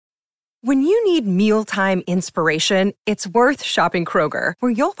When you need mealtime inspiration, it's worth shopping Kroger,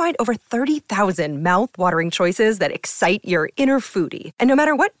 where you'll find over 30,000 mouth-watering choices that excite your inner foodie. And no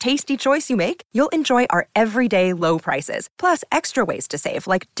matter what tasty choice you make, you'll enjoy our everyday low prices, plus extra ways to save,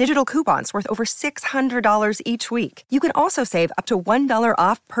 like digital coupons worth over $600 each week. You can also save up to $1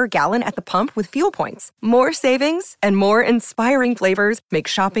 off per gallon at the pump with fuel points. More savings and more inspiring flavors make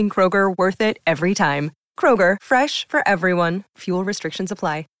shopping Kroger worth it every time. Kroger, fresh for everyone. Fuel restrictions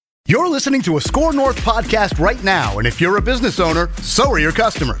apply. You're listening to a Score North podcast right now, and if you're a business owner, so are your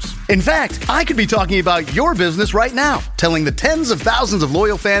customers. In fact, I could be talking about your business right now, telling the tens of thousands of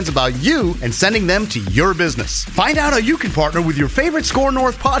loyal fans about you and sending them to your business. Find out how you can partner with your favorite Score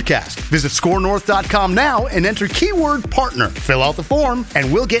North podcast. Visit scorenorth.com now and enter keyword partner. Fill out the form,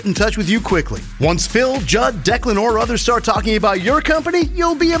 and we'll get in touch with you quickly. Once Phil, Judd, Declan, or others start talking about your company,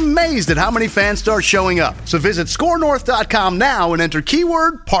 you'll be amazed at how many fans start showing up. So visit scorenorth.com now and enter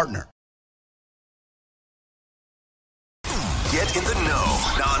keyword partner. Get in the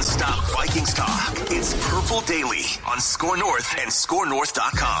know. Non-stop Vikings talk. It's Purple Daily on Score North and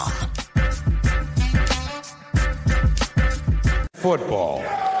scorenorth.com. Football.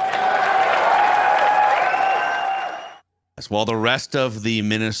 While the rest of the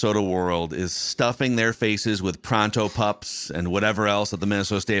Minnesota world is stuffing their faces with Pronto Pups and whatever else at the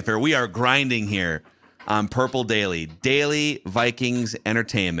Minnesota State Fair, we are grinding here on Purple Daily. Daily Vikings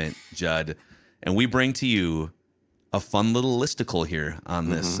entertainment, Judd. And we bring to you a fun little listicle here on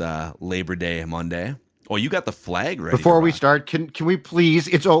this Labor Day Monday. Oh, you got the flag ready. Before we start, can we please?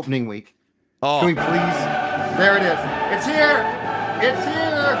 It's opening week. Oh, can we please? There it is. It's here. It's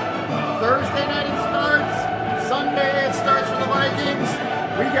here. Thursday night it starts. Sunday it starts for the Vikings.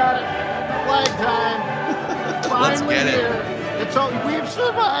 We got it. Flag time. Let's get it. Here. We've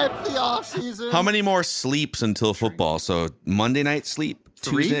survived the off season. How many more sleeps until football? So Monday night sleep.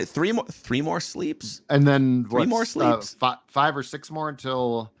 Tuesday, three more sleeps, and then three more sleeps. 5 or 6 more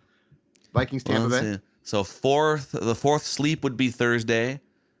until Vikings Tampa Bay. So the fourth sleep would be Thursday,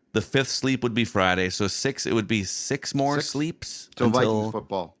 the fifth sleep would be Friday. So 6, it would be 6 more sleeps until Vikings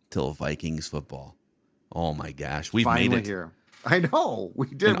football. Till Vikings football. Oh my gosh, we've finally made it here. I know we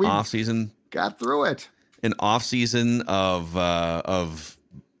did. We off season got through it. An off season of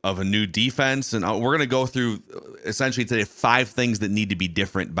a new defense, and we're going to go through essentially today 5 things that need to be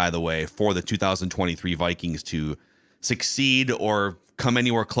different, by the way, for the 2023 Vikings to succeed or come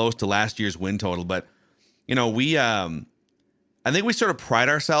anywhere close to last year's win total. But, you know, I think we sort of pride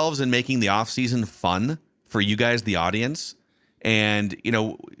ourselves in making the offseason fun for you guys, the audience. And, you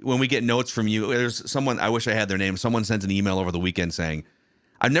know, when we get notes from you, there's someone, I wish I had their name, someone sent an email over the weekend saying,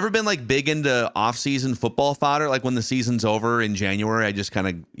 I've never been like big into off-season football fodder. Like when the season's over in January, I just kind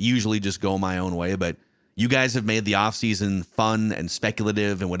of usually just go my own way. But you guys have made the off-season fun and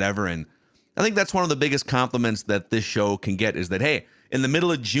speculative and whatever. And I think that's one of the biggest compliments that this show can get is that, hey, in the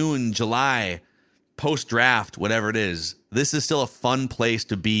middle of June, July, post-draft, whatever it is, this is still a fun place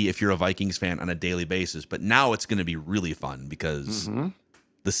to be if you're a Vikings fan on a daily basis. But now it's going to be really fun because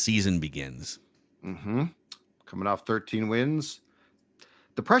the season begins. Coming off 13 wins.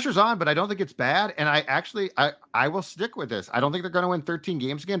 The pressure's on, but I don't think it's bad. And I will stick with this. I don't think they're going to win 13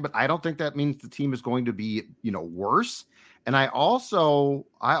 games again, but I don't think that means the team is going to be, worse. And I also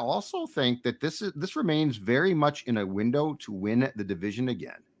think that this remains very much in a window to win the division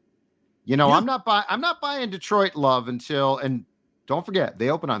again. I'm not buying Detroit love and don't forget, they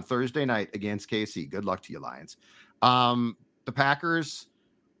open on Thursday night against KC. Good luck to you, Lions. The Packers,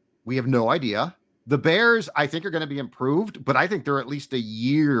 we have no idea. The Bears, I think, are going to be improved, but I think they're at least a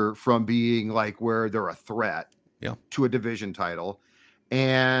year from being like where they're a threat to a division title.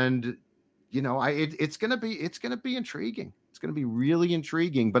 And, it's going to be intriguing. It's going to be really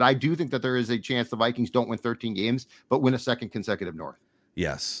intriguing, but I do think that there is a chance the Vikings don't win 13 games, but win a second consecutive North.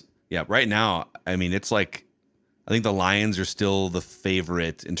 Yes. Yeah. Right now, I mean, it's like, I think the Lions are still the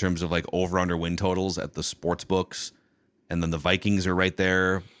favorite in terms of like over-under win totals at the sports books. And then the Vikings are right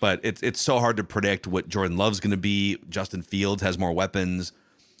there. But it's so hard to predict what Jordan Love's going to be. Justin Fields has more weapons.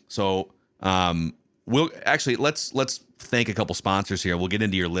 So let's thank a couple sponsors here. We'll get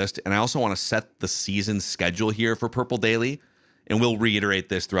into your list. And I also want to set the season schedule here for Purple Daily. And we'll reiterate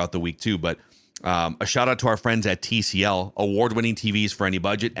this throughout the week too. But a shout out to our friends at TCL. Award-winning TVs for any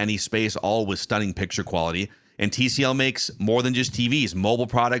budget, any space, all with stunning picture quality. And TCL makes more than just TVs. Mobile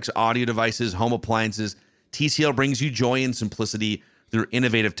products, audio devices, home appliances. TCL brings you joy and simplicity through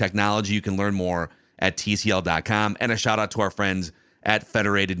innovative technology. You can learn more at TCL.com. And a shout out to our friends at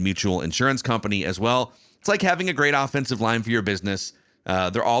Federated Mutual Insurance Company as well. It's like having a great offensive line for your business.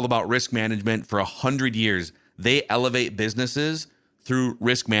 They're all about risk management. For 100 years, they elevate businesses through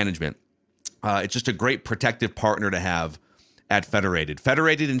risk management. It's just a great protective partner to have at Federated.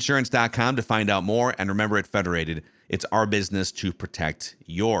 Federatedinsurance.com to find out more. And remember, at Federated, it's our business to protect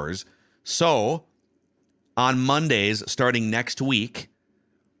yours. So on Mondays, starting next week,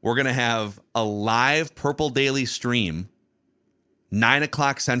 we're going to have a live Purple Daily stream, 9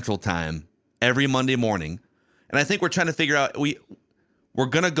 o'clock Central Time, every Monday morning. And I think we're trying to figure out, we're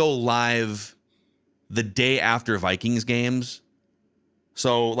going to go live the day after Vikings games.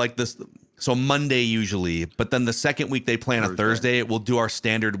 So Monday usually, but then the second week they play on a Thursday, we'll do our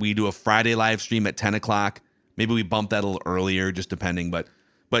standard. We do a Friday live stream at 10 o'clock. Maybe we bump that a little earlier, just depending.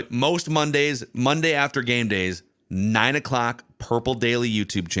 But most Mondays, Monday after game days, 9 o'clock, Purple Daily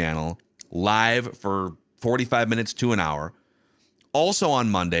YouTube channel, live for 45 minutes to an hour. Also on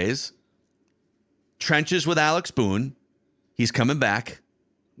Mondays, Trenches with Alex Boone. He's coming back.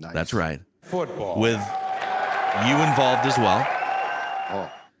 Nice. That's right. Football. With you involved as well.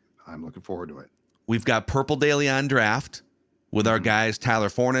 Oh, I'm looking forward to it. We've got Purple Daily on Draft with our guys Tyler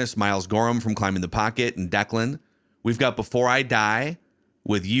Fornes, Miles Gorham from Climbing the Pocket, and Declan. We've got Before I Die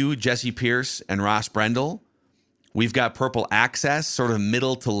with you, Jesse Pierce, and Ross Brendel. We've got Purple Access, sort of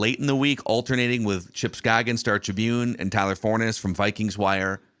middle to late in the week, alternating with Chip Scoggin, Star Tribune, and Tyler Fornes from Vikings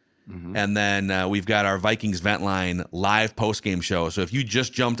Wire. Mm-hmm. And then we've got our Vikings Vent Line live postgame show. So if you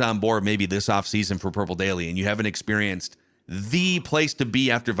just jumped on board maybe this offseason for Purple Daily and you haven't experienced the place to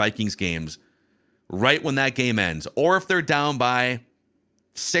be after Vikings games right when that game ends, or if they're down by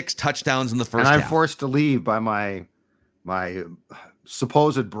 6 touchdowns in the first half. And I'm forced to leave by my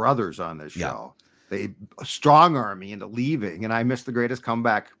supposed brothers on this show. They strong arm me into leaving, and I missed the greatest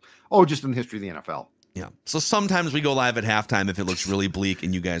comeback, just in the history of the NFL. Yeah. So sometimes we go live at halftime if it looks really bleak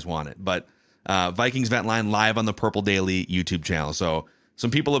and you guys want it. But Vikings Vent Line live on the Purple Daily YouTube channel. So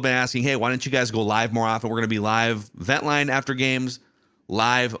some people have been asking, hey, why don't you guys go live more often? We're going to be live Vent Line after games,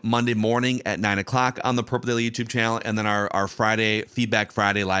 live Monday morning at 9 o'clock on the Purple Daily YouTube channel, and then our Friday, Feedback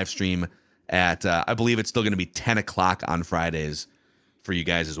Friday live stream at, I believe it's still going to be 10 o'clock on Fridays for you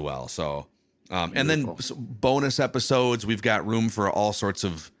guys as well. So, and then bonus episodes. We've got room for all sorts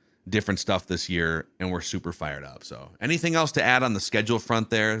of different stuff this year, and we're super fired up. So anything else to add on the schedule front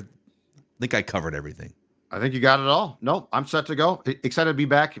there? I think I covered everything. I think you got it all. No, I'm set to go. Excited to be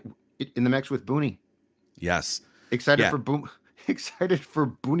back in the mix with Booney. Yes. Excited for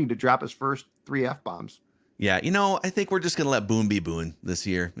Booney to drop his first 3 F-bombs. Yeah, I think we're just going to let Boone be Boone this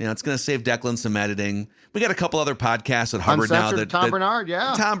year. It's going to save Declan some editing. We got a couple other podcasts at Hubbard now. Tom Bernard,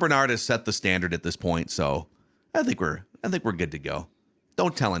 yeah. Tom Bernard has set the standard at this point, so I think we're good to go.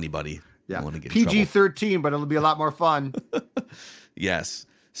 Don't tell anybody. Yeah, PG-13, but it'll be a lot more fun. Yes.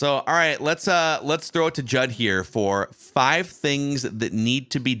 So, all right, let's throw it to Judd here for 5 things that need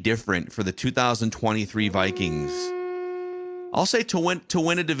to be different for the 2023 Vikings. I'll say to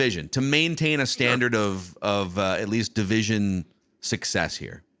win a division, to maintain a standard of at least division success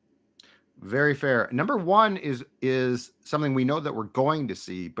here. Very fair. Number 1 is something we know that we're going to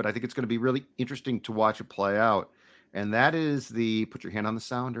see, but I think it's going to be really interesting to watch it play out. And that is put your hand on the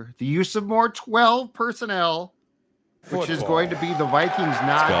sounder, the use of more 12 personnel, which is going to be the Vikings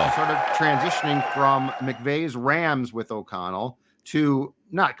not sort of transitioning from McVay's Rams with O'Connell to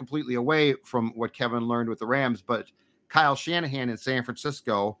not completely away from what Kevin learned with the Rams, but Kyle Shanahan in San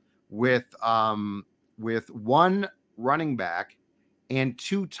Francisco with 1 running back and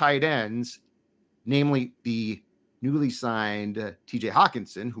 2 tight ends, namely the newly signed TJ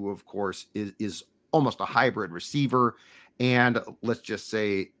Hawkinson, who of course is almost a hybrid receiver, and let's just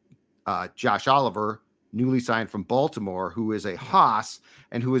say Josh Oliver, newly signed from Baltimore, who is a Haas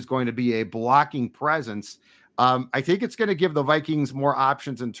and who is going to be a blocking presence. I think it's going to give the Vikings more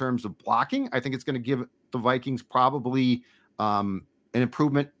options in terms of blocking. I think it's going to give the Vikings probably an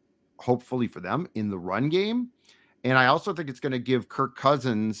improvement, hopefully for them, in the run game. And I also think it's going to give Kirk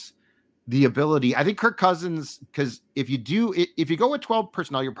Cousins the ability. I think Kirk Cousins, because if you go with 12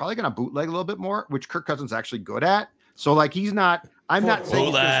 personnel, you're probably going to bootleg a little bit more, which Kirk Cousins is actually good at. So I'm not saying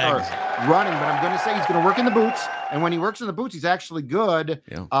he's going to start running, but I'm going to say he's going to work in the boots. And when he works in the boots, he's actually good.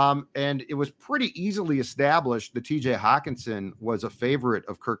 Yeah. And it was pretty easily established that TJ Hawkinson was a favorite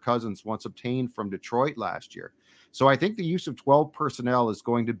of Kirk Cousins once obtained from Detroit last year. So I think the use of 12 personnel is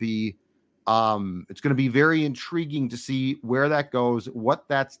going to be, it's going to be very intriguing to see where that goes, what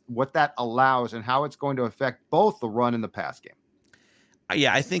that allows, and how it's going to affect both the run and the pass game.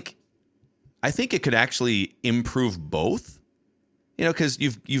 Yeah, I think it could actually improve both. Because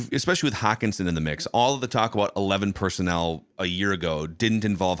you've especially with Hawkinson in the mix, all of the talk about 11 personnel a year ago didn't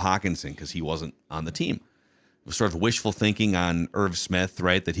involve Hawkinson because he wasn't on the team. It was sort of wishful thinking on Irv Smith,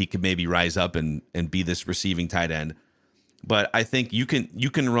 right? That he could maybe rise up and be this receiving tight end. But I think you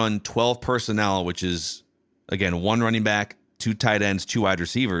can run 12 personnel, which is, again, 1 running back, 2 tight ends, 2 wide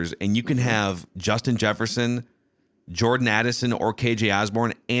receivers, and you can have Justin Jefferson, Jordan Addison, or KJ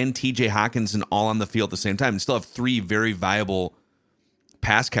Osborne and TJ Hawkinson all on the field at the same time and still have 3 very viable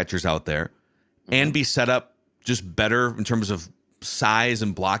pass catchers out there and be set up just better in terms of size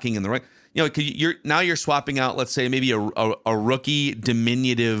and blocking in the right. You know, you're swapping out, let's say, maybe a rookie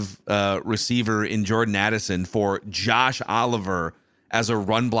diminutive receiver in Jordan Addison for Josh Oliver as a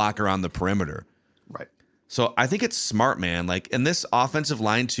run blocker on the perimeter. Right. So I think it's smart, man. Like, and this offensive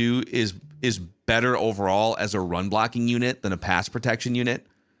line too is better overall as a run blocking unit than a pass protection unit.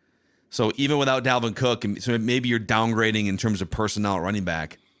 So even without Dalvin Cook, and so maybe you're downgrading in terms of personnel at running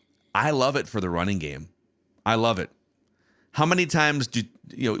back. I love it for the running game. I love it. How many times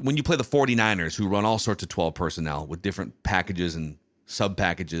when you play the 49ers, who run all sorts of 12 personnel with different packages and sub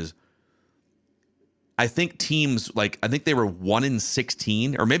packages, I think teams I think they were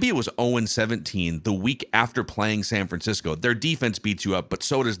 1-16, or maybe it was 0-17 the week after playing San Francisco. Their defense beats you up, but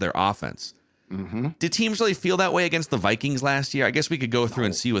so does their offense. Mm-hmm. Did teams really feel that way against the Vikings last year? I guess we could go through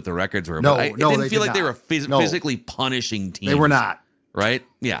and see what the records were. No, but it didn't feel like they were physically punishing teams. They were not. Right?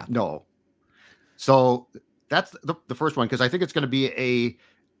 Yeah. No. So that's the first one, because I think it's going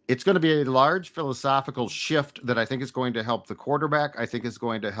to be a large philosophical shift that I think is going to help the quarterback. I think is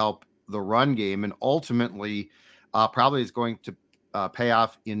going to help the run game, and ultimately probably is going to pay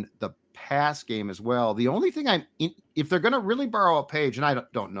off in the pass game as well. The only thing if they're going to really borrow a page, and I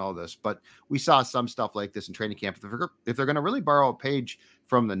don't know this, but we saw some stuff like this in training camp. If they're going to really borrow a page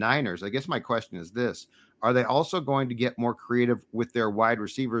from the Niners, I guess my question is this: are they also going to get more creative with their wide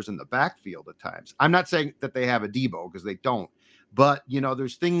receivers in the backfield at times? I'm not saying that they have a Debo, because they don't, but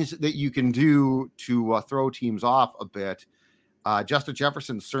there's things that you can do to throw teams off a bit. Justin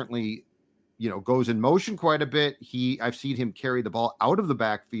Jefferson certainly, goes in motion quite a bit. I've seen him carry the ball out of the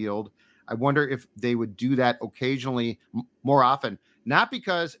backfield. I wonder if they would do that occasionally more often, not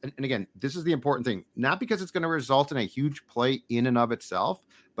because, and again, this is the important thing, not because it's going to result in a huge play in and of itself,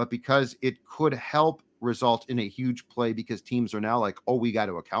 but because it could help result in a huge play, because teams are now like, oh, we got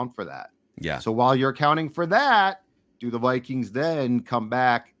to account for that. Yeah. So while you're accounting for that, do the Vikings then come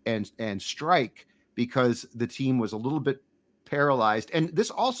back and strike, because the team was a little bit paralyzed? And this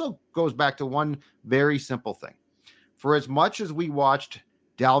also goes back to one very simple thing. For as much as we watched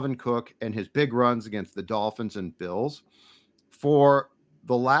Dalvin Cook and his big runs against the Dolphins and Bills, for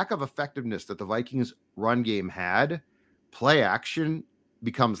the lack of effectiveness that the Vikings run game had, play action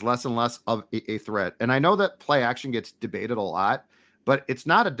becomes less and less of a threat. And I know that play action gets debated a lot, but it's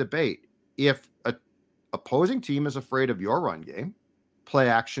not a debate. If an opposing team is afraid of your run game, play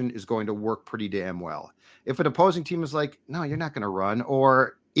action is going to work pretty damn well. If an opposing team is like, no, you're not going to run,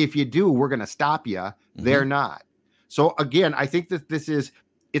 or if you do, we're going to stop you, they're not. So again, I think that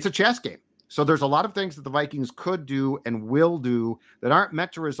it's a chess game. So there's a lot of things that the Vikings could do and will do that aren't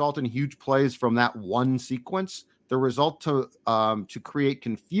meant to result in huge plays from that one sequence. The result to create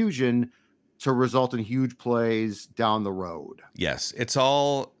confusion, to result in huge plays down the road. Yes, it's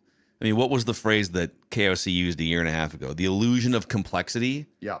all. I mean, what was the phrase that KOC used a year and a half ago? The illusion of complexity.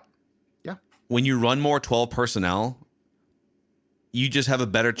 Yeah. When you run more 12 personnel, you just have a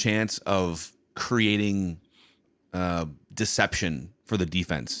better chance of creating deception for the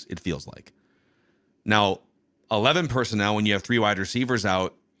defense, it feels like. Now, 11 personnel, when you have 3 wide receivers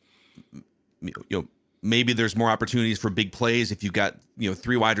out, maybe there's more opportunities for big plays. If you've got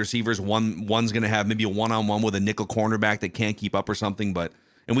 3 wide receivers, one's going to have maybe a one-on-one with a nickel cornerback that can't keep up or something.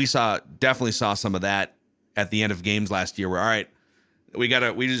 And we definitely saw some of that at the end of games last year, where, all right, we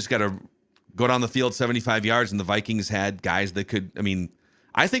just gotta go down the field 75 yards, and the Vikings had guys that could. I mean,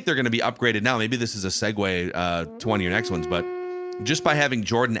 I think they're going to be upgraded now. Maybe this is a segue to one of your next ones, but just by having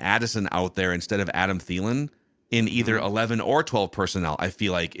Jordan Addison out there instead of Adam Thielen in either 11 or 12 personnel, I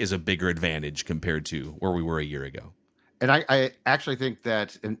feel like is a bigger advantage compared to where we were a year ago. And I actually think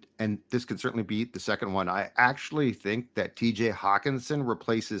that, and this can certainly be the second one, I actually think that TJ Hawkinson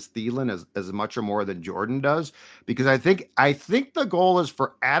replaces Thielen as much or more than Jordan does, because I think the goal is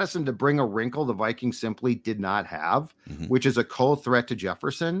for Addison to bring a wrinkle the Vikings simply did not have, which is a co-threat to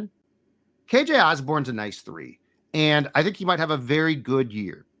Jefferson. KJ Osborne's a nice 3, and I think he might have a very good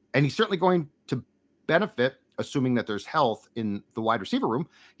year, and he's certainly going to benefit, assuming that there's health in the wide receiver room,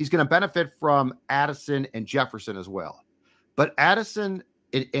 he's going to benefit from Addison and Jefferson as well. But Addison,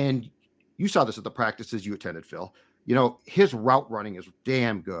 and you saw this at the practices you attended, Phil, his route running is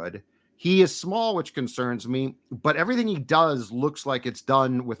damn good. He is small, which concerns me, but everything he does looks like it's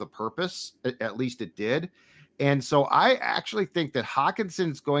done with a purpose. At least it did. And so I actually think that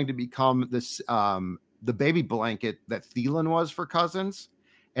Hawkinson's going to become this the baby blanket that Thielen was for Cousins.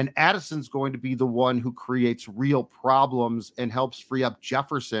 And Addison's going to be the one who creates real problems and helps free up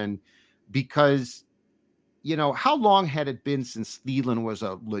Jefferson because, you know, how long had it been since Thielen was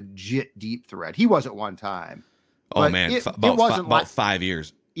a legit deep threat? He was at one time. Oh, man, about 5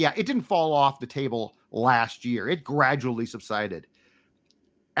 years. Yeah, it didn't fall off the table last year. It gradually subsided.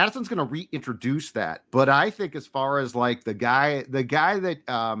 Addison's going to reintroduce that. But I think as far as like the guy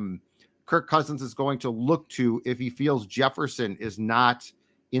that Kirk Cousins is going to look to if he feels Jefferson is not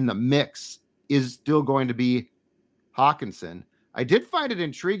in the mix is still going to be Hawkinson. I did find it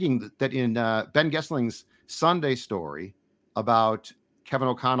intriguing that in Ben Gessling's Sunday story about Kevin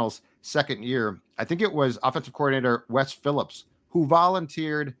O'Connell's second year, I think it was offensive coordinator Wes Phillips who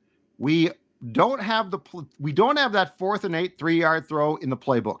volunteered. We don't have that 4th and 8 3-yard throw in the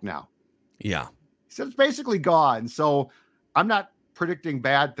playbook now. Yeah. He said it's basically gone. So I'm not predicting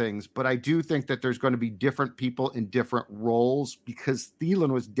bad things, but I do think that there's going to be different people in different roles because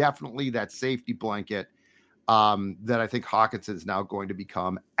Thielen was definitely that safety blanket that I think Hawkinson is now going to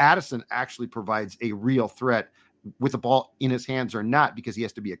become. Addison actually provides a real threat with the ball in his hands or not because he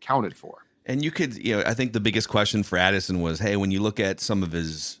has to be accounted for. And you could, I think the biggest question for Addison was, hey, when you look at some of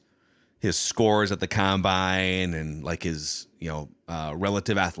his scores at the combine and like his,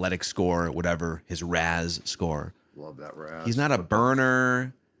 relative athletic score, whatever, his RAS score. Love that RAS. He's not a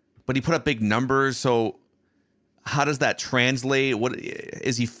burner, but he put up big numbers. So how does that translate? What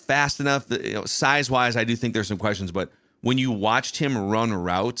is he fast enough? Size-wise, I do think there's some questions, but when you watched him run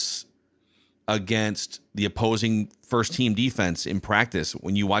routes against the opposing first-team defense in practice,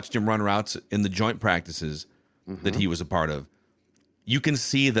 when you watched him run routes in the joint practices that he was a part of, you can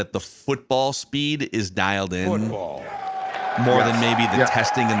see that the football speed is dialed in more than maybe the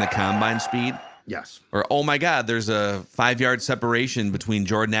testing and the combine speed. Yes. Or, oh my God, there's a 5-yard separation between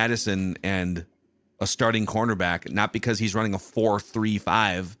Jordan Addison and a starting cornerback, not because he's running a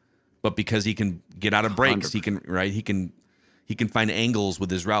 4.35, but because he can get out of breaks. 100%. He can find angles with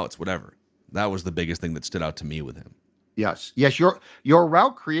his routes, whatever. That was the biggest thing that stood out to me with him. Yes. Your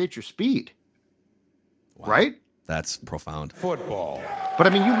route creates your speed. Wow. Right? That's profound. Football. But I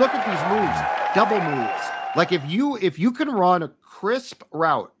mean, you look at these moves, double moves. Like if you can run a crisp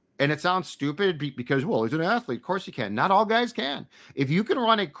route, and it sounds stupid because, well, he's an athlete. Of course he can. Not all guys can. If you can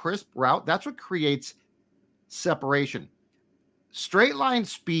run a crisp route, that's what creates separation. Straight line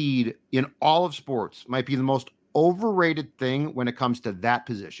speed in all of sports might be the most overrated thing when it comes to that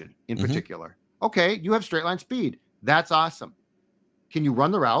position in particular. Okay, you have straight line speed. That's awesome. Can you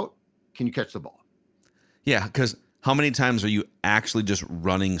run the route? Can you catch the ball? Yeah, because how many times are you actually just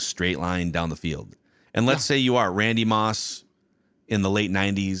running straight line down the field? And let's say you are Randy Moss in the late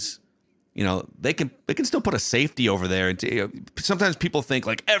 90s. They can still put a safety over there. And sometimes people think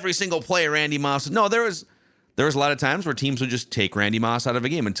like every single play Randy Moss. No, there was a lot of times where teams would just take Randy Moss out of a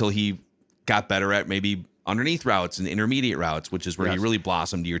game until he got better at maybe underneath routes and intermediate routes, which is where he really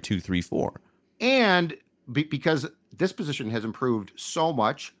blossomed year 2, 3, 4. And because this position has improved so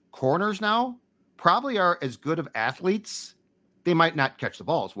much, corners now probably are as good of athletes. They might not catch the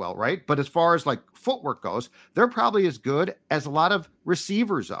ball as well, right? But as far as like footwork goes, they're probably as good as a lot of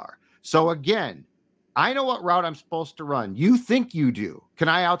receivers are. So again, I know what route I'm supposed to run. You think you do. Can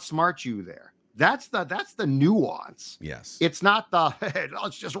I outsmart you there? That's the nuance. Yes. It's not the, hey,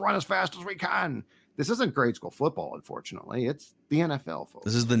 let's just run as fast as we can. This isn't grade school football, unfortunately. It's the NFL, folks.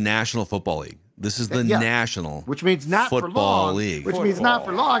 This is the National Football League. This is the National which means not Football for long, League. Which means not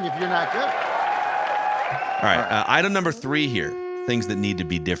for long if you're not good. All right. Item number 3 here. Things that need to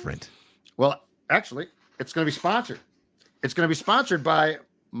be different. Well, actually, it's going to be sponsored. It's going to be sponsored by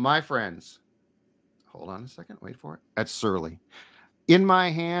my friends. Hold on a second. Wait for it. At Surly. In my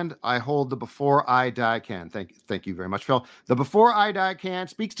hand, I hold the Before I Die can. Thank you very much, Phil. The Before I Die can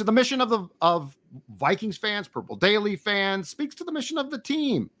speaks to the mission of Vikings fans, Purple Daily fans, speaks to the mission of the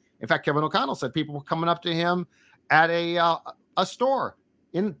team. In fact, Kevin O'Connell said people were coming up to him at a store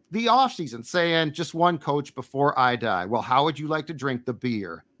in the offseason saying, just one Coach before I die. Well, how would you like to drink the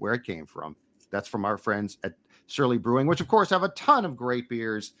beer? Where it came from. That's from our friends at Surly Brewing, which of course have a ton of great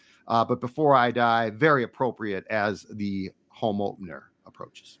beers. But Before I Die, very appropriate as the home opener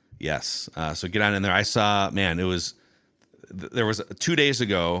approaches. Yes. So get on in there. I saw, there was 2 days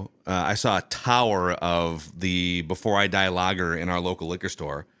ago, I saw a tower of the Before I Die lager in our local liquor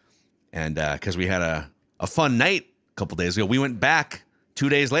store. And because we had a fun night a couple days ago, we went back 2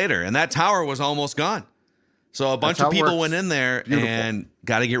 days later, and that tower was almost gone. So a bunch of people went in there and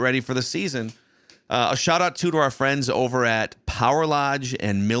got to get ready for the season. A shout out to our friends over at Power Lodge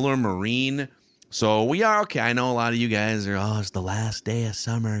and Miller Marine. So we are okay. I know a lot of you guys are, it's the last day of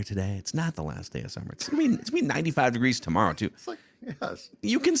summer today. It's not the last day of summer. It's gonna be 95 degrees tomorrow too. It's like, yes.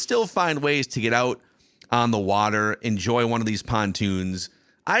 You can still find ways to get out on the water, enjoy one of these pontoons.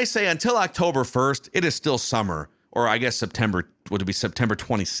 I say until October 1st, it is still summer, or I guess September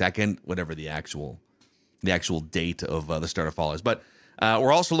 22nd, whatever the actual date of the start of fall is. But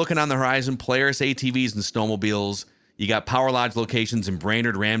we're also looking on the horizon, Polaris ATVs and snowmobiles. You got Power Lodge locations in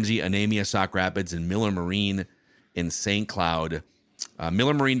Brainerd, Ramsey, Anemia, Sauk Rapids, and Miller Marine in St. Cloud.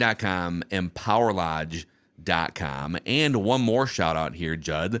 MillerMarine.com and PowerLodge.com. And one more shout out here,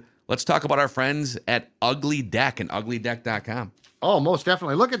 Judd. Let's talk about our friends at Ugly Deck and UglyDeck.com. Oh, most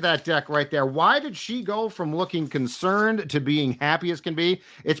definitely. Look at that deck right there. Why did she go from looking concerned to being happy as can be?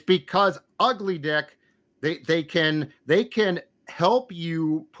 It's because Ugly Deck, they can help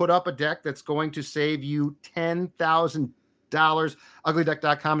you put up a deck that's going to save you $10,000.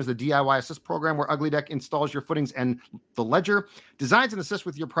 UglyDeck.com is the DIY assist program where Ugly Deck installs your footings and the ledger, designs and assists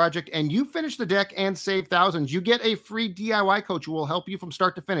with your project, and you finish the deck and save thousands. You get a free DIY coach who will help you from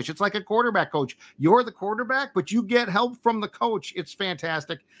start to finish. It's like a quarterback coach. You're the quarterback, but you get help from the coach. It's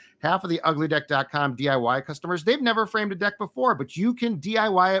fantastic. Half of the UglyDeck.com DIY customers, they've never framed a deck before, but you can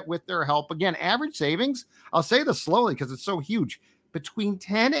DIY it with their help. Again, average savings, I'll say this slowly because it's so huge, between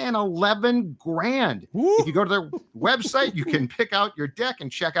 10 and 11 grand. Woo. If you go to their website, you can pick out your deck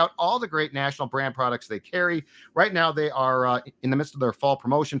and check out all the great national brand products they carry. Right now, they are in the midst of their fall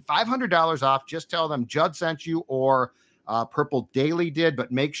promotion, $500 off. Just tell them Judd sent you or Purple Daily did,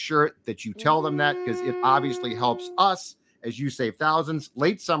 but make sure that you tell them that because it obviously helps us as you save thousands.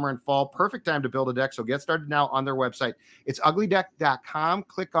 Late summer and fall, perfect time to build a deck. So get started now on their website. It's uglydeck.com.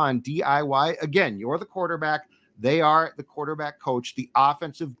 Click on DIY. Again, you're the quarterback. They are the quarterback coach, the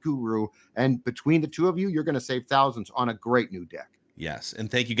offensive guru. And between the two of you, you're going to save thousands on a great new deck. Yes.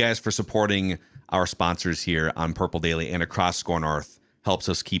 And thank you guys for supporting our sponsors here on Purple Daily and across Score North. Helps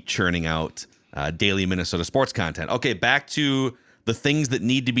us keep churning out daily Minnesota sports content. Okay, back to the things that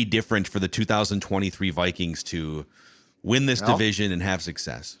need to be different for the 2023 Vikings to win this division and have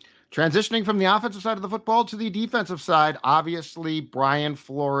success. Transitioning from the offensive side of the football to the defensive side, obviously Brian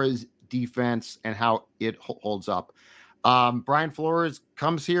Flores' defense and how it holds up. Brian Flores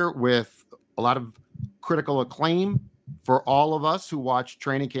comes here with a lot of critical acclaim for all of us who watched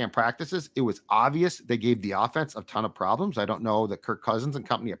training camp practices. It was obvious they gave the offense a ton of problems. I don't know that Kirk Cousins and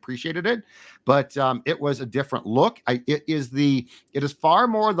company appreciated it, but it was a different look. It is far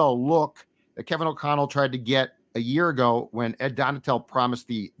more the look that Kevin O'Connell tried to get a year ago when Ed Donatel promised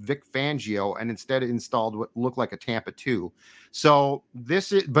the Vic Fangio and instead installed what looked like a Tampa 2. So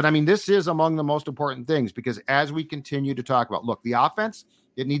this is among the most important things because as we continue to talk about, look, the offense,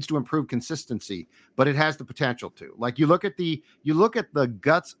 it needs to improve consistency, but it has the potential to. Like you look at the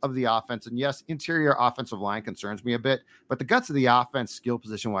guts of the offense, and yes, interior offensive line concerns me a bit, but the guts of the offense, skill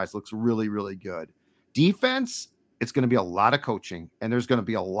position wise, looks really, really good. Defense, it's going to be a lot of coaching and there's going to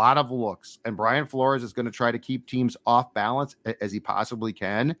be a lot of looks. And Brian Flores is going to try to keep teams off balance as he possibly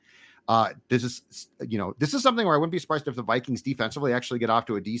can. This is something where I wouldn't be surprised if the Vikings defensively actually get off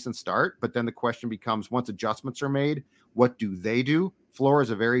to a decent start. But then the question becomes, once adjustments are made, what do they do? Flores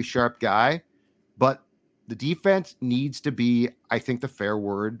is a very sharp guy, but the defense needs to be, I think the fair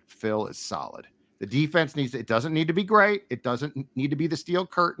word, Phil, is solid. The defense it doesn't need to be great. It doesn't need to be the steel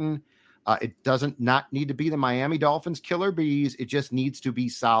curtain. It doesn't not need to be the Miami Dolphins killer bees. It just needs to be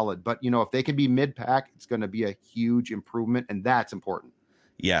solid. But, if they can be mid-pack, it's going to be a huge improvement, and that's important.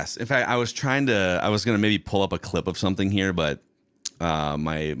 Yes. In fact, I was going to maybe pull up a clip of something here, but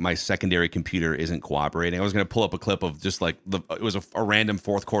my secondary computer isn't cooperating. I was going to pull up a clip of just like it was a random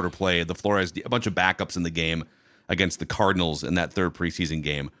fourth quarter play. The Flores, a bunch of backups in the game against the Cardinals in that third preseason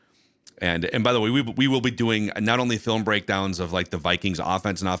game. And by the way, we will be doing not only film breakdowns of like the Vikings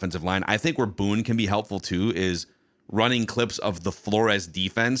offense and offensive line. I think where Boone can be helpful too is running clips of the Flores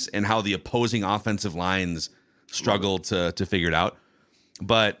defense and how the opposing offensive lines struggle to figure it out.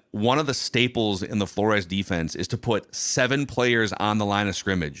 But one of the staples in the Flores defense is to put 7 players on the line of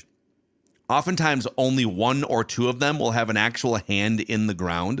scrimmage. Oftentimes, only 1 or 2 of them will have an actual hand in the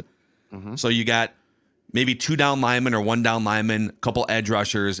ground. Mm-hmm. So you got maybe 2 down linemen or 1 down lineman, a couple edge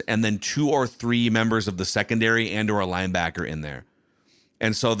rushers, and then 2 or 3 members of the secondary and or a linebacker in there.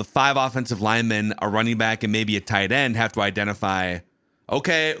 And so the 5 offensive linemen, a running back, and maybe a tight end have to identify,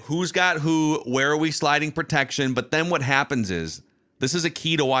 okay, who's got who, where are we sliding protection? But then what happens is, this is a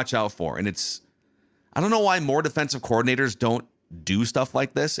key to watch out for. And I don't know why more defensive coordinators don't do stuff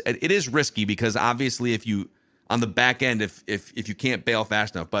like this. It is risky because obviously if you, on the back end, if you can't bail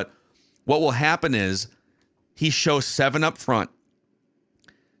fast enough, but what will happen is he shows 7 up front.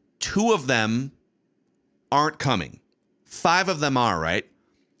 2 of them aren't coming. 5 of them are, right?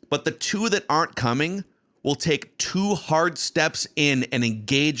 But the 2 that aren't coming will take 2 hard steps in and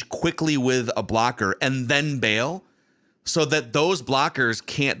engage quickly with a blocker and then bail, so that those blockers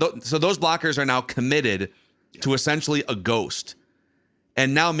can't. So those blockers are now committed to essentially a ghost.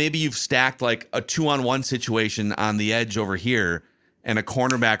 And now maybe you've stacked like a 2-on-1 situation on the edge over here, and a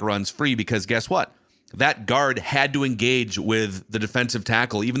cornerback runs free because guess what? That guard had to engage with the defensive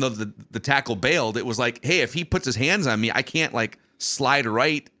tackle. Even though the tackle bailed, it was like, hey, if he puts his hands on me, I can't like slide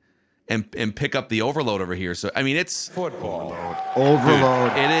right and pick up the overload over here. So, I mean, it's football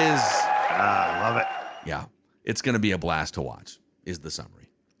overload. Dude, it is. I love it. Yeah. It's going to be a blast to watch is the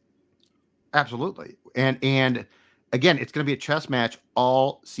summary. Absolutely. And again, it's going to be a chess match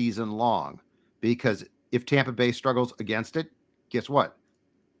all season long, because if Tampa Bay struggles against it, guess what?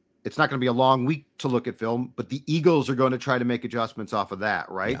 It's not going to be a long week to look at film, but the Eagles are going to try to make adjustments off of that,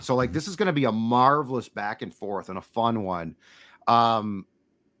 right? Yeah. So, like, this is going to be a marvelous back and forth and a fun one.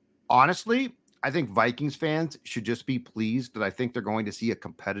 Honestly, I think Vikings fans should just be pleased that I think they're going to see a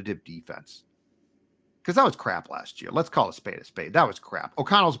competitive defense, because that was crap last year. Let's call a spade a spade. That was crap.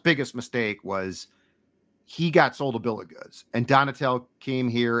 O'Connell's biggest mistake was he got sold a bill of goods, and Donatel came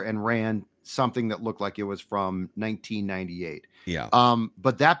here and ran something that looked like it was from 1998. Yeah.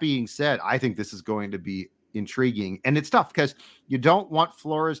 But that being said, I think this is going to be intriguing, and it's tough because you don't want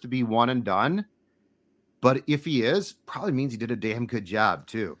Flores to be one and done, but if he is, probably means he did a damn good job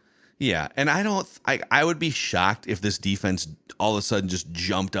too. Yeah. And I would be shocked if this defense all of a sudden just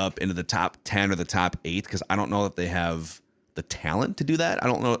jumped up into the top 10 or the top 8, because I don't know that they have the talent to do that. I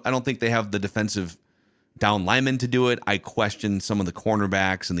don't think they have the defensive down linemen to do it. I question some of the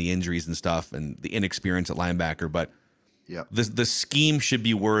cornerbacks and the injuries and stuff and the inexperience at linebacker, but yeah, the scheme should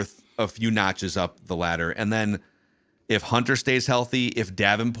be worth a few notches up the ladder. And then if Hunter stays healthy, if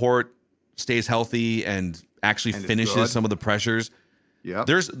Davenport stays healthy and actually finishes some of the pressures, yeah,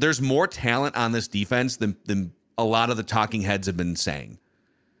 there's more talent on this defense than a lot of the talking heads have been saying.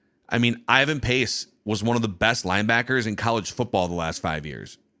 I mean, Ivan Pace was one of the best linebackers in college football the last 5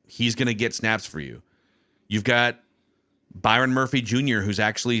 years. He's going to get snaps for you. You've got Byron Murphy Jr., who's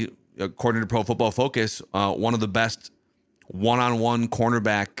actually, according to Pro Football Focus, one of the best one-on-one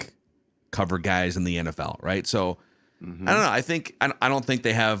cornerback cover guys in the NFL, right? So, I don't know. I don't think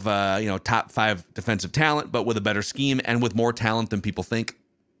they have top 5 defensive talent, but with a better scheme and with more talent than people think,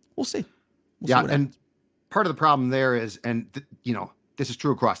 we'll see. See and part of the problem there is, this is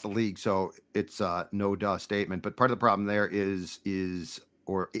true across the league, so it's a no duh statement. But part of the problem there is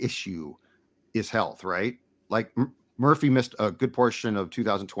health, right? Like Murphy missed a good portion of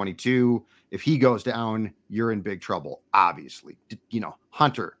 2022. If he goes down, you're in big trouble, obviously.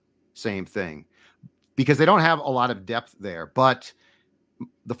 Hunter, same thing, because they don't have a lot of depth there. But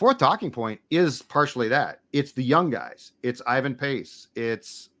the fourth talking point is partially that. It's the young guys. It's Ivan Pace.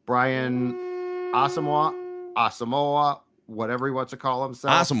 It's Brian Asamoah, whatever he wants to call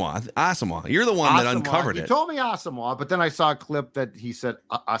himself. Asamoah. You're the one that uncovered it. You told me Asamoah, but then I saw a clip that he said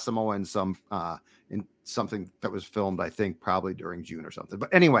Asamoah in something that was filmed, I think, probably during June or something.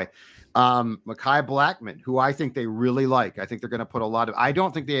 But anyway, Mekhi Blackman, who I think they really like. I think they're going to put I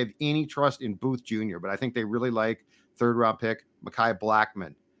don't think they have any trust in Booth Jr., but I think they really like 3rd-round pick Mekhi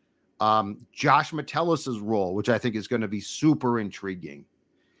Blackman. Josh Metellus' role, which I think is going to be super intriguing.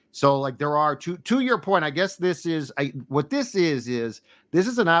 So, like, there are to your point, I guess this is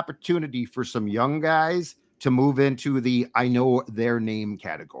an opportunity for some young guys to move into the I know their name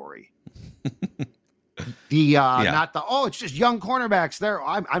category. Not the it's just young cornerbacks there.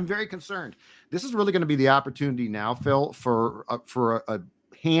 I'm very concerned. This is really going to be the opportunity now, Phil, for a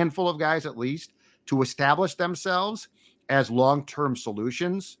handful of guys at least to establish themselves as long-term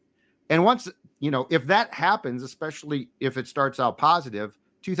solutions. And once, if that happens, especially if it starts out positive,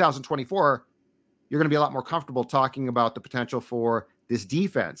 2024, you're going to be a lot more comfortable talking about the potential for this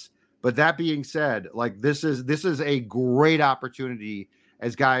defense. But that being said, like, this is a great opportunity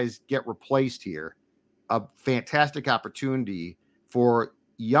as guys get replaced here. A fantastic opportunity for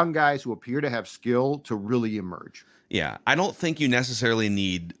young guys who appear to have skill to really emerge. Yeah, I don't think you necessarily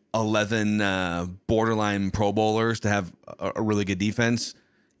need 11 borderline Pro Bowlers to have a really good defense.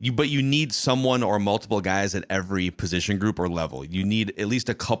 But you need someone or multiple guys at every position group or level. You need at least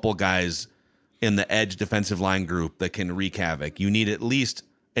a couple guys in the edge defensive line group that can wreak havoc. You need at least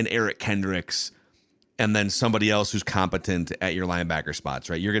an Eric Kendricks and then somebody else who's competent at your linebacker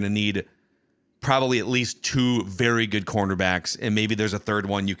spots, right? You're going to need probably at least 2 very good cornerbacks, and maybe there's a third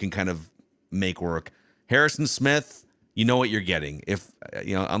one you can kind of make work. Harrison Smith, you know what you're getting. If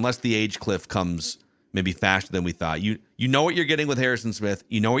unless the age cliff comes maybe faster than we thought, you know what you're getting with Harrison Smith.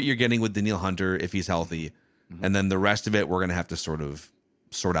 You know what you're getting with Danielle Hunter if he's healthy. And then the rest of it, we're going to have to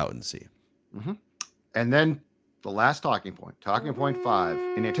sort out and see. Mm-hmm. And then the last talking point 5,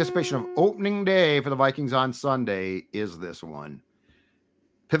 in anticipation of opening day for the Vikings on Sunday, is this one.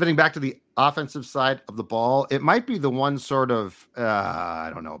 Pivoting back to the offensive side of the ball, it might be the one sort of,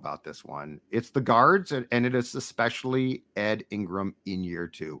 I don't know about this one. It's the guards, and it is especially Ed Ingram in year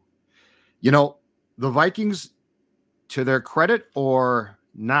 2. You know, the Vikings, to their credit or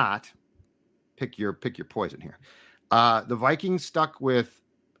not, pick your poison here. The Vikings stuck with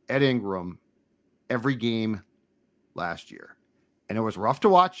Ed Ingram every game last year, and it was rough to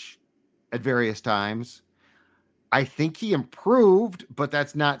watch at various times. I think he improved, but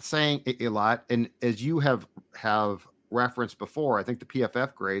that's not saying a lot. And as you have referenced before, I think the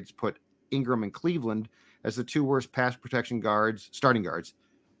PFF grades put Ingram and Cleveland as the 2 worst pass protection starting guards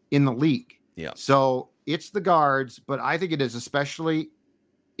in the league. Yeah. So it's the guards, but I think it is especially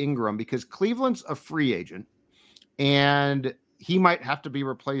Ingram because Cleveland's a free agent and he might have to be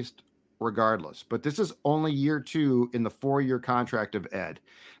replaced regardless. But this is only year 2 in the 4-year contract of Ed.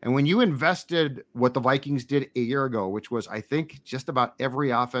 And when you invested what the Vikings did a year ago, which was, I think, just about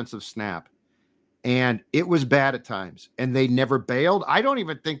every offensive snap, and it was bad at times, and they never bailed. I don't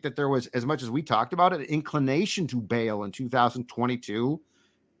even think that there was, as much as we talked about it, an inclination to bail in 2022.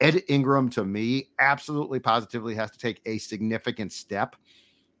 Ed Ingram, to me, absolutely positively has to take a significant step,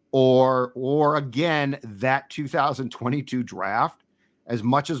 or again, that 2022 draft, as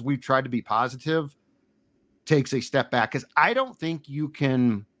much as we've tried to be positive, takes a step back. Because I don't think you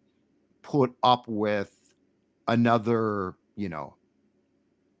can put up with another,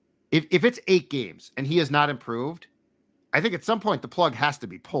 if it's 8 games and he has not improved, I think at some point the plug has to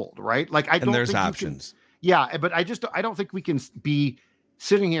be pulled, right? Like, and there's options. But I don't think we can be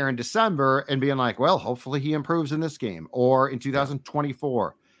sitting here in December and being like, well, hopefully he improves in this game or in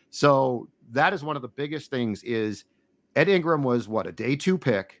 2024. So that is one of the biggest things is Ed Ingram was a day 2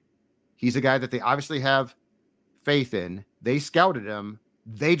 pick. He's a guy that they obviously have faith in. They scouted him.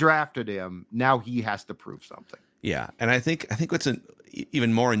 They drafted him. Now he has to prove something. Yeah. And I think what's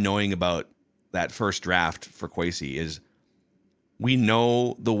even more annoying about that first draft for Kwesi is we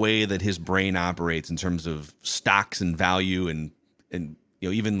know the way that his brain operates in terms of stocks and value and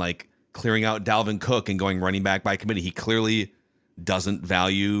even like clearing out Dalvin Cook and going running back by committee. He clearly doesn't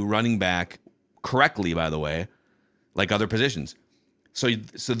value running back correctly, by the way, like other positions. So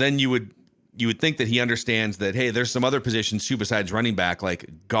then you would think that he understands that, hey, there's some other positions too besides running back, like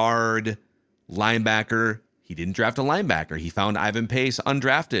guard, linebacker. He didn't draft a linebacker. He found Ivan Pace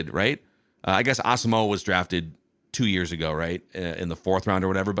undrafted, right? I guess Asamoah was drafted 2 years ago, right? In the 4th round or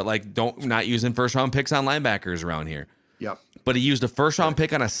whatever, but like not using 1st round picks on linebackers around here. Yep. But he used a 1st round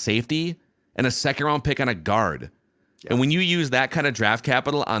pick on a safety and a 2nd round pick on a guard. Yep. And when you use that kind of draft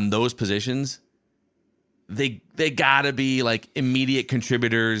capital on those positions, they gotta be like immediate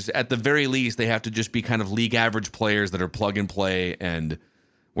contributors. At the very least, they have to just be kind of league average players that are plug and play, and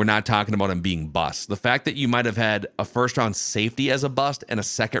we're not talking about them being busts. The fact that you might have had a 1st round safety as a bust and a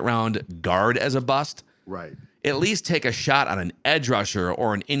 2nd round guard as a bust, right? At least take a shot on an edge rusher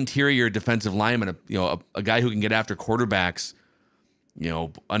or an interior defensive lineman, a guy who can get after quarterbacks,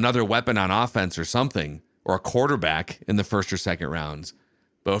 another weapon on offense or something, or a quarterback in the 1st or 2nd rounds.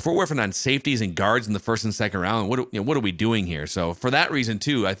 But if we're working on safeties and guards in the 1st and 2nd round, what are we doing here? So for that reason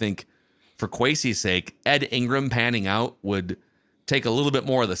too, I think for Kwesi's sake, Ed Ingram panning out would take a little bit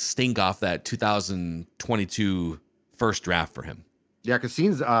more of the stink off that 2022 first draft for him. Yeah, because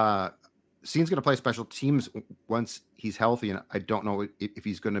Scene's going to play special teams once he's healthy, and I don't know if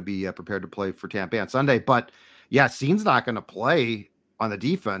he's going to be prepared to play for Tampa Bay on Sunday. But yeah, Scene's not going to play on the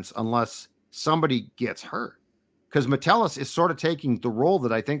defense unless somebody gets hurt, because Metellus is sort of taking the role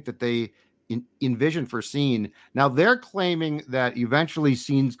that I think that they envision for Scene. Now they're claiming that eventually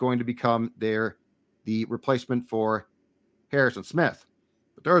Scene's going to become the replacement for Harrison Smith,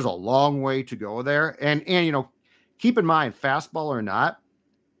 but there's a long way to go there. And keep in mind, fastball or not,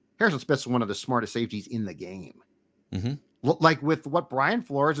 Harrison Smith's one of the smartest safeties in the game. Mm-hmm. Like with what Brian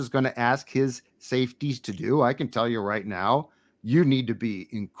Flores is going to ask his safeties to do, I can tell you right now, you need to be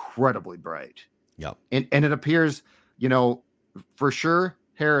incredibly bright. Yep. And it appears, for sure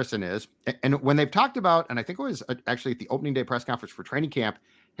Harrison is. And when they've talked about, and I think it was actually at the opening day press conference for training camp,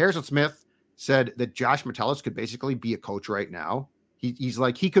 Harrison Smith said that Josh Metellus could basically be a coach right now. He's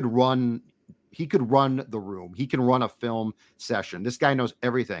like, he could run the room. He can run a film session. This guy knows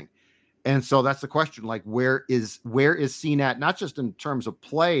everything. And so that's the question, like, where is Scene at, not just in terms of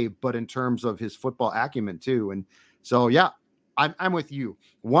play, but in terms of his football acumen too. And so, yeah, I'm with you.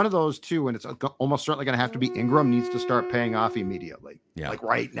 One of those two, and it's almost certainly going to have to be Ingram, needs to start paying off immediately. Yeah. Like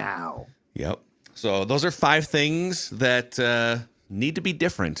right now. Yep. So those are 5 things that need to be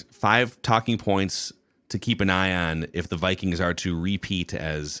different. 5 talking points to keep an eye on if the Vikings are to repeat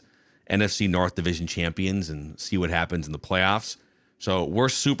as NFC North Division champions and see what happens in the playoffs. So we're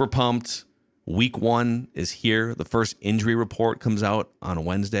super pumped. Week 1 is here. The first injury report comes out on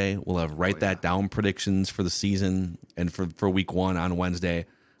Wednesday. We'll have that down predictions for the season and for week 1 on Wednesday.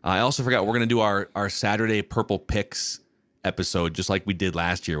 I also forgot we're going to do our Saturday Purple Picks episode, just like we did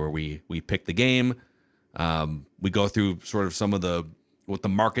last year, where we pick the game. We go through sort of some of what the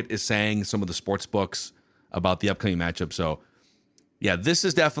market is saying, some of the sports books about the upcoming matchup. So yeah, this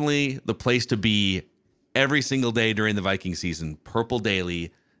is definitely the place to be every single day during the Viking season. Purple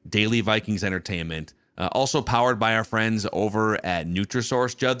Daily Vikings entertainment. Also powered by our friends over at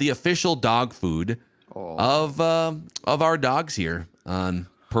Nutrisource, Judd, the official dog food of our dogs here on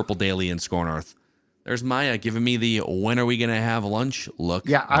Purple Daily and Score North. There's Maya giving me the when are we going to have lunch look.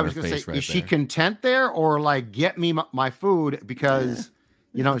 Yeah, I was going to say, is she content there or like get me my food? Because,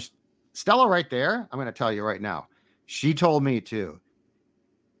 Stella right there, I'm going to tell you right now, she told me too.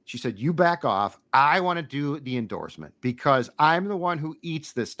 She said, you back off. I want to do the endorsement because I'm the one who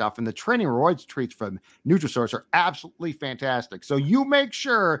eats this stuff. And the Training Roids treats from Nutrisource are absolutely fantastic. So you make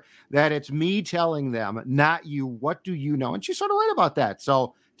sure that it's me telling them, not you. What do you know? And she's sort of right about that.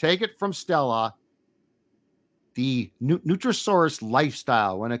 So take it from Stella. The Nutrisource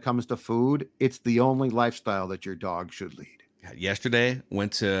lifestyle when it comes to food, it's the only lifestyle that your dog should lead. Yesterday,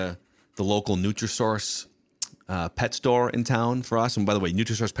 went to the local Nutrisource pet store in town for us. And by the way,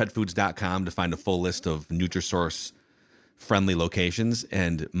 NutrisourcePetFoods.com to find a full list of Nutrisource friendly locations.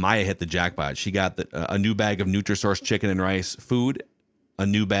 And Maya hit the jackpot. She got a new bag of Nutrisource chicken and rice food, a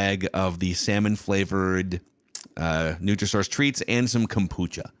new bag of the salmon flavored Nutrisource treats, and some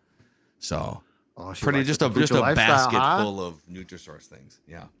kombucha. So pretty just a basket full of Nutrisource things.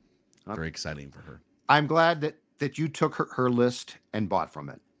 Yeah. Very exciting for her. I'm glad that you took her list and bought from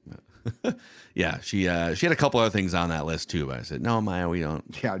it. Yeah, she had a couple other things on that list too, but I said, no, Maya, we don't.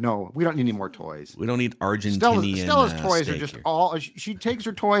 Yeah, no, we don't need any more toys. We don't need Argentinian. Stella's toys are just all. She takes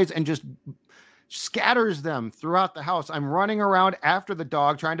her toys and just scatters them throughout the house. I'm running around after the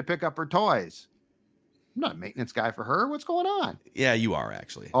dog trying to pick up her toys. I'm not a maintenance guy for her. What's going on? Yeah, you are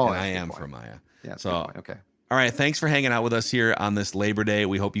actually. Oh, and I am for Maya. Yeah, so okay. All right, thanks for hanging out with us here on this Labor Day.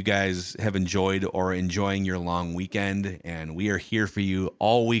 We hope you guys have enjoyed or enjoying your long weekend, and we are here for you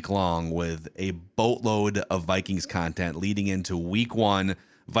all week long with a boatload of Vikings content leading into week 1.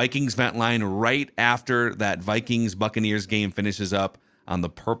 Vikings Vent Line right after that Vikings-Buccaneers game finishes up on the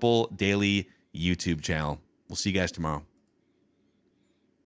Purple Daily YouTube channel. We'll see you guys tomorrow.